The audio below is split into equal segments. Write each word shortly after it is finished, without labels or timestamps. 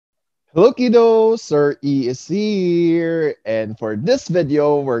Hello kiddos, Sir E is here, and for this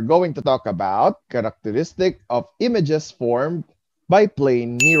video, we're going to talk about characteristic of images formed by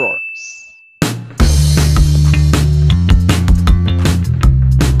plane mirrors.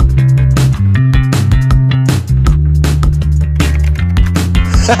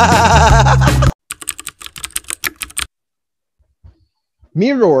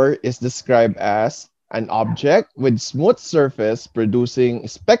 Mirror is described as an object with smooth surface producing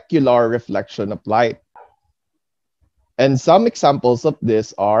specular reflection of light. And some examples of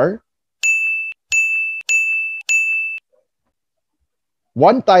this are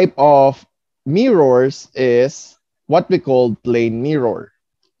one type of mirrors is what we call plane mirror.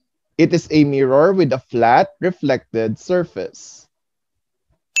 It is a mirror with a flat reflected surface,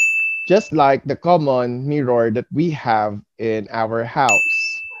 just like the common mirror that we have in our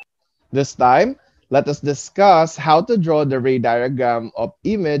house. This time, let us discuss how to draw the ray diagram of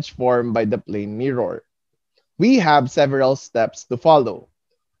image formed by the plane mirror. We have several steps to follow.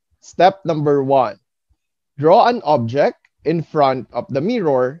 Step number 1. Draw an object in front of the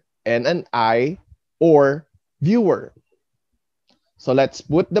mirror and an eye or viewer. So let's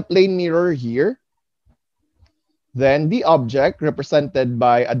put the plane mirror here. Then the object represented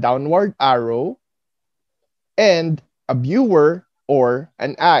by a downward arrow and a viewer or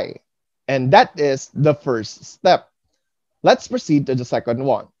an eye. And that is the first step. Let's proceed to the second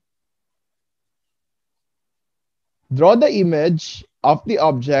one. Draw the image of the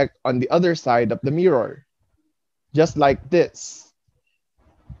object on the other side of the mirror, just like this.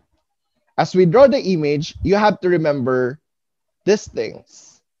 As we draw the image, you have to remember these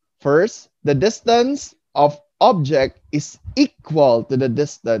things. First, the distance of object is equal to the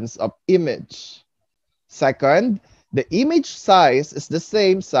distance of image. Second, the image size is the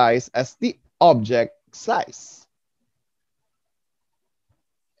same size as the object size.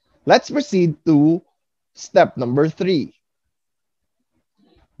 Let's proceed to step number 3.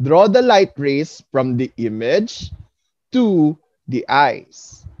 Draw the light rays from the image to the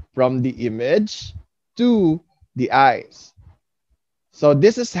eyes. From the image to the eyes. So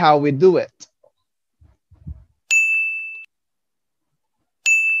this is how we do it.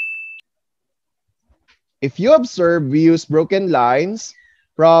 If you observe, we use broken lines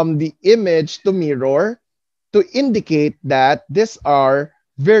from the image to mirror to indicate that these are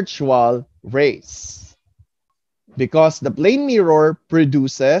virtual rays, because the plane mirror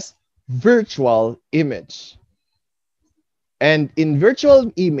produces virtual image. And in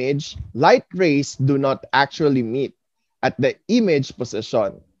virtual image, light rays do not actually meet at the image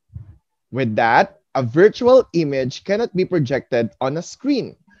position. With that, a virtual image cannot be projected on a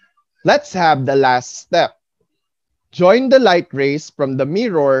screen. Let's have the last step. Join the light rays from the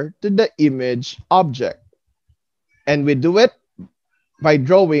mirror to the image object. And we do it by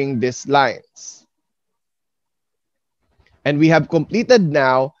drawing these lines. And we have completed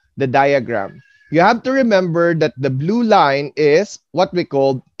now the diagram. You have to remember that the blue line is what we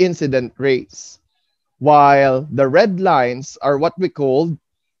call incident rays, while the red lines are what we call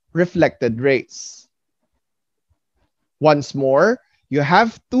reflected rays. Once more, you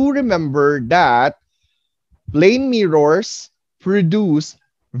have to remember that plane mirrors produce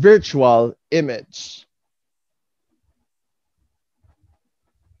virtual image.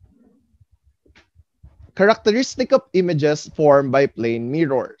 Characteristic of images formed by plane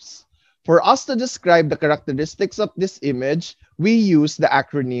mirrors. For us to describe the characteristics of this image, we use the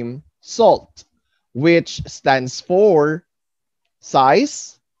acronym SALT, which stands for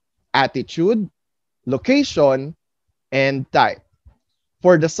size, attitude, location, and type.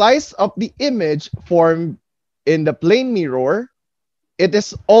 For the size of the image formed in the plane mirror, it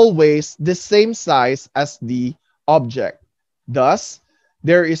is always the same size as the object. Thus,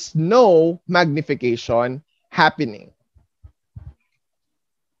 there is no magnification happening.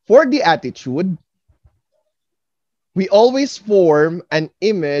 For the attitude, we always form an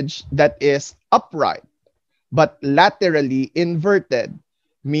image that is upright, but laterally inverted,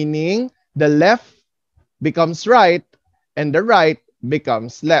 meaning the left becomes right and the right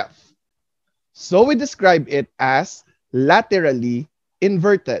becomes left. So we describe it as laterally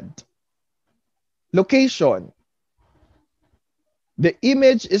inverted. Location. The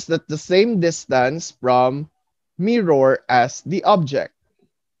image is at the same distance from mirror as the object.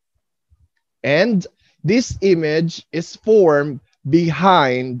 And this image is formed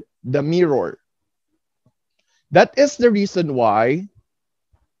behind the mirror. That is the reason why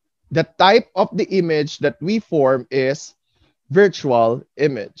the type of the image that we form is virtual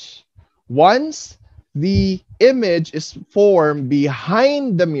image. Once the image is formed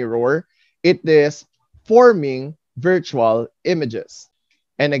behind the mirror, it is forming virtual images.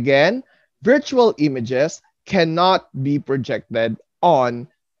 And again, virtual images cannot be projected on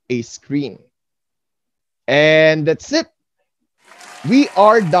a screen. And that's it. We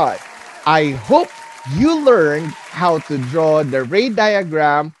are done. I hope you learned how to draw the ray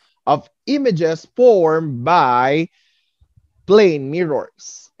diagram of images formed by plane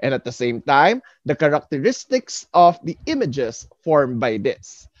mirrors. And at the same time, the characteristics of the images formed by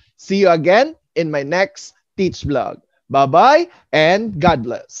this. See you again in my next Teach Vlog. Bye-bye and God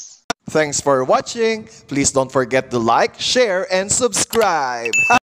bless. Thanks for watching. Please don't forget to like, share, and subscribe.